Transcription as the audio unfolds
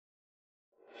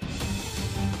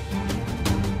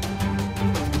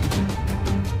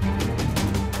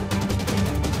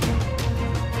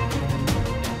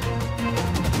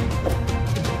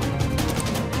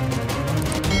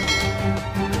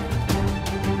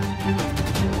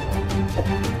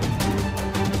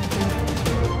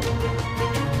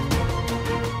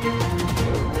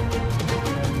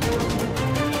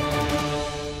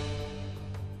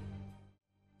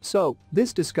So,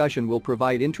 this discussion will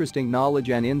provide interesting knowledge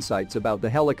and insights about the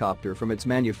helicopter from its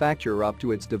manufacture up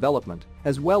to its development,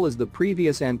 as well as the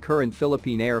previous and current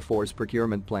Philippine Air Force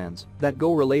procurement plans that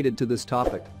go related to this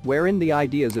topic, wherein the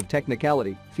ideas of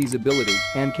technicality, feasibility,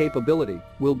 and capability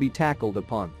will be tackled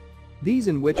upon. These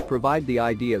in which provide the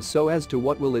ideas so as to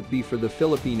what will it be for the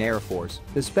Philippine Air Force,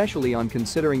 especially on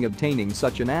considering obtaining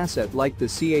such an asset like the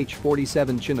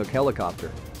CH-47 Chinook helicopter.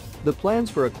 The plans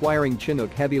for acquiring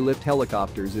Chinook heavy-lift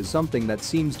helicopters is something that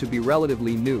seems to be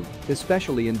relatively new,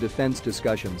 especially in defense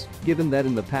discussions, given that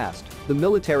in the past, the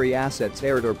military assets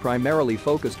aired are primarily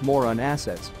focused more on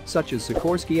assets, such as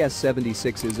Sikorsky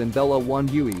S-76s and Bell A-1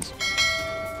 Hueys,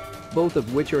 both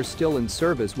of which are still in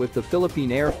service with the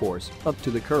Philippine Air Force up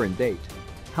to the current date.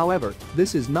 However,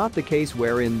 this is not the case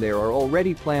wherein there are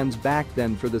already plans back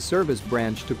then for the service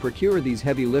branch to procure these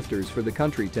heavy lifters for the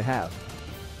country to have.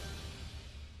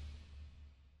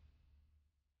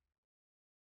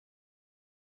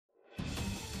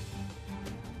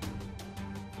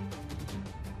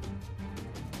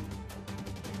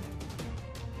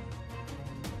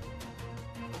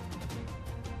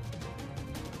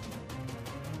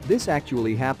 This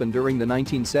actually happened during the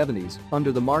 1970s,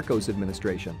 under the Marcos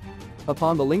administration.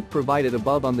 Upon the link provided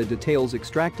above on the details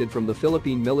extracted from the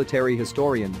Philippine military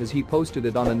historian as he posted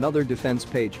it on another defense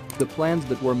page, the plans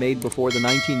that were made before the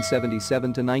 1977 to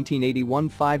 1981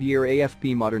 5-year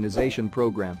AFP modernization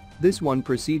program, this one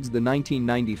precedes the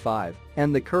 1995,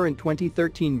 and the current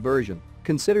 2013 version,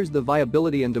 considers the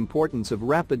viability and importance of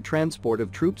rapid transport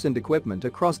of troops and equipment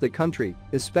across the country,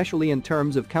 especially in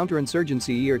terms of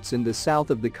counterinsurgency efforts in the south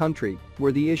of the country,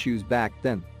 were the issues back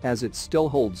then, as it still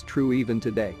holds true even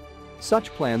today.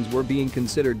 Such plans were being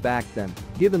considered back then,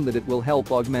 given that it will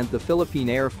help augment the Philippine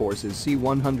Air Force's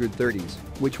C-130s,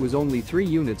 which was only 3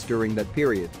 units during that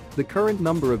period. The current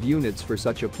number of units for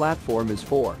such a platform is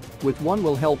 4, with 1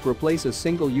 will help replace a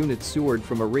single unit Seward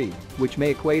from a RE, which may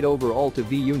equate overall to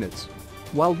V units.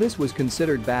 While this was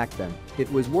considered back then,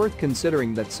 it was worth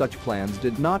considering that such plans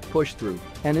did not push through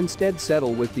and instead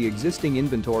settle with the existing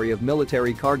inventory of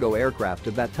military cargo aircraft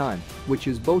of that time, which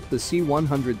is both the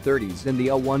C-130s and the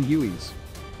A-1 Hueys.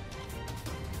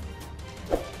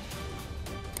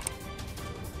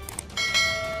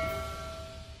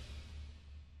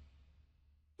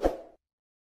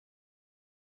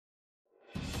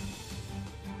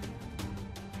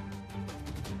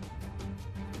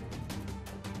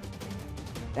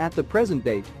 At the present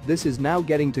date, this is now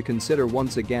getting to consider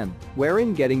once again,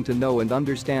 wherein getting to know and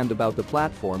understand about the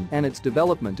platform and its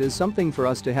development is something for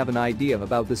us to have an idea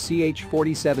about the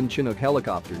CH-47 Chinook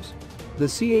helicopters. The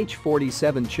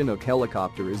CH-47 Chinook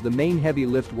helicopter is the main heavy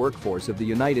lift workforce of the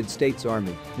United States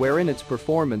Army, wherein its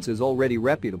performance is already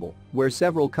reputable, where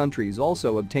several countries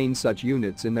also obtain such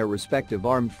units in their respective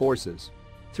armed forces.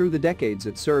 Through the decades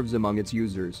it serves among its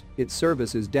users, its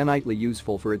service is denightly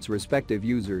useful for its respective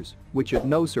users, which at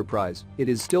no surprise, it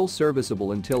is still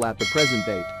serviceable until at the present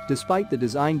date, despite the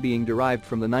design being derived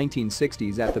from the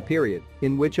 1960s at the period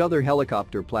in which other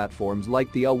helicopter platforms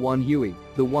like the A-1 Huey,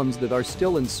 the ones that are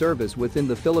still in service within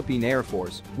the Philippine Air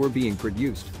Force, were being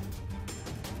produced.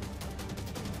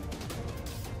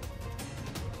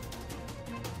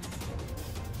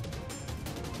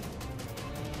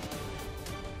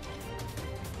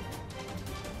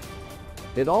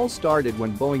 It all started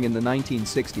when Boeing in the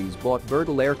 1960s bought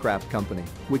Vertol Aircraft Company,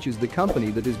 which is the company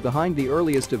that is behind the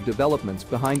earliest of developments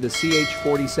behind the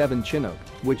CH-47 Chinook,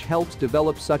 which helps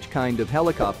develop such kind of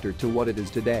helicopter to what it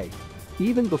is today.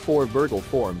 Even before Vertol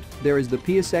formed, there is the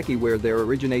Piasecki where there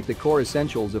originate the core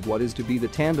essentials of what is to be the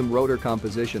tandem rotor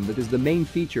composition that is the main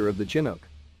feature of the Chinook.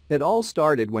 It all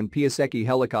started when Piasecki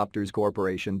Helicopters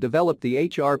Corporation developed the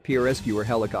HRP Rescuer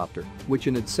helicopter, which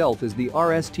in itself is the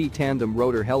RST tandem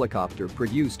rotor helicopter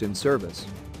produced in service.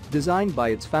 Designed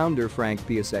by its founder Frank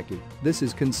Piasecki, this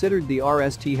is considered the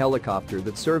RST helicopter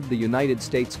that served the United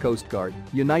States Coast Guard,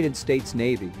 United States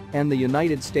Navy, and the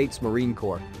United States Marine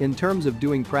Corps in terms of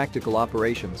doing practical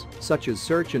operations, such as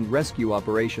search and rescue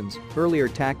operations, earlier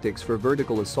tactics for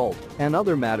vertical assault, and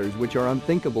other matters which are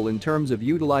unthinkable in terms of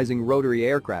utilizing rotary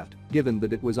aircraft, given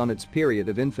that it was on its period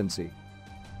of infancy.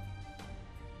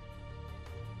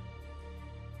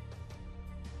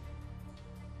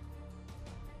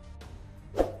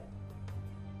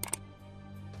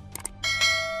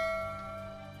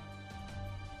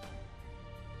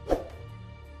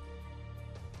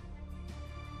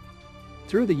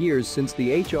 Through the years since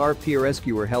the HRP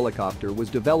Rescuer helicopter was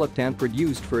developed and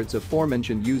produced for its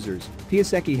aforementioned users,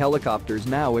 Piasecki Helicopters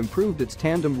now improved its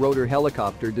tandem rotor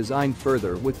helicopter design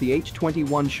further with the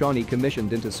H-21 Shawnee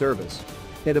commissioned into service.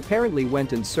 It apparently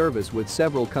went in service with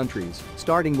several countries,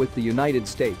 starting with the United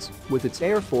States, with its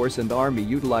Air Force and Army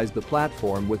utilized the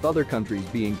platform, with other countries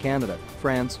being Canada,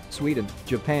 France, Sweden,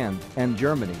 Japan, and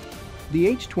Germany. The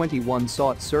H-21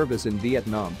 sought service in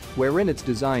Vietnam, wherein its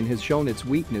design has shown its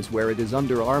weakness where it is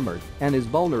under-armored and is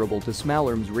vulnerable to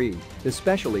Smaller's re,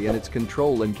 especially in its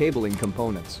control and cabling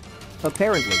components.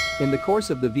 Apparently, in the course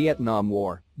of the Vietnam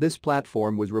War, this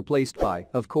platform was replaced by,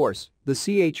 of course, the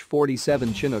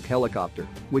CH-47 Chinook helicopter,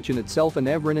 which in itself an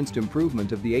ever-enhanced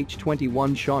improvement of the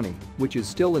H-21 Shawnee, which is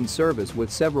still in service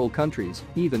with several countries,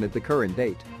 even at the current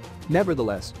date.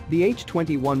 Nevertheless, the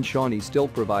H-21 Shawnee still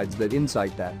provides that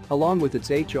insight that, along with its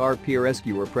HRP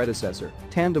rescuer predecessor,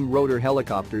 tandem rotor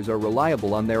helicopters are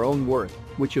reliable on their own worth,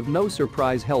 which of no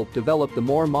surprise helped develop the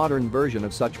more modern version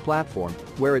of such platform,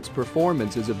 where its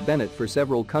performance is of benefit for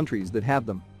several countries that have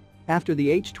them. After the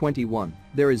H-21,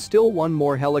 there is still one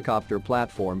more helicopter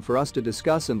platform for us to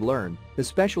discuss and learn,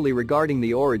 especially regarding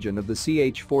the origin of the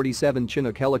CH-47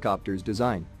 Chinook helicopter's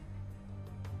design.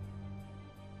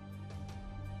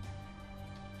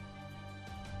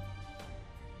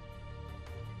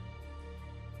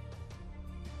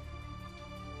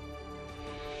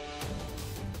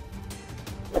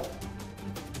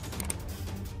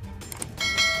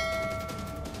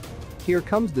 Here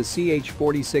comes the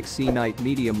CH-46C Night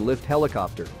Medium Lift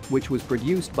Helicopter, which was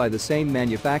produced by the same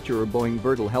manufacturer, Boeing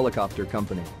Vertol Helicopter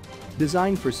Company.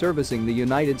 Designed for servicing the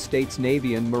United States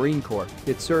Navy and Marine Corps,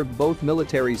 it served both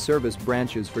military service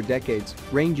branches for decades,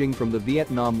 ranging from the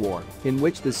Vietnam War, in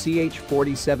which the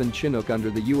CH-47 Chinook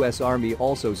under the U.S. Army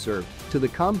also served, to the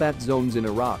combat zones in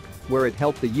Iraq, where it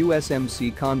helped the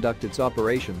USMC conduct its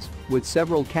operations, with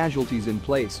several casualties in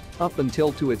place, up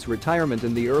until to its retirement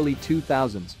in the early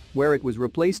 2000s, where it was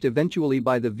replaced eventually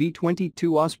by the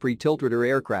V-22 Osprey tiltrotor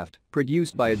aircraft,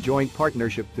 produced by a joint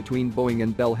partnership between Boeing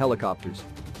and Bell Helicopters.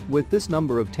 With this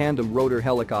number of tandem rotor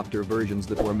helicopter versions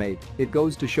that were made, it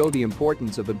goes to show the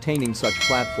importance of obtaining such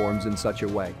platforms in such a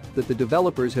way that the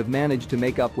developers have managed to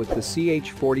make up with the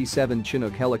CH-47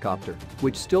 Chinook helicopter,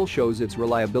 which still shows its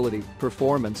reliability,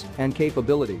 performance, and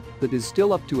capability that is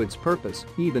still up to its purpose,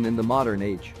 even in the modern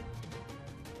age.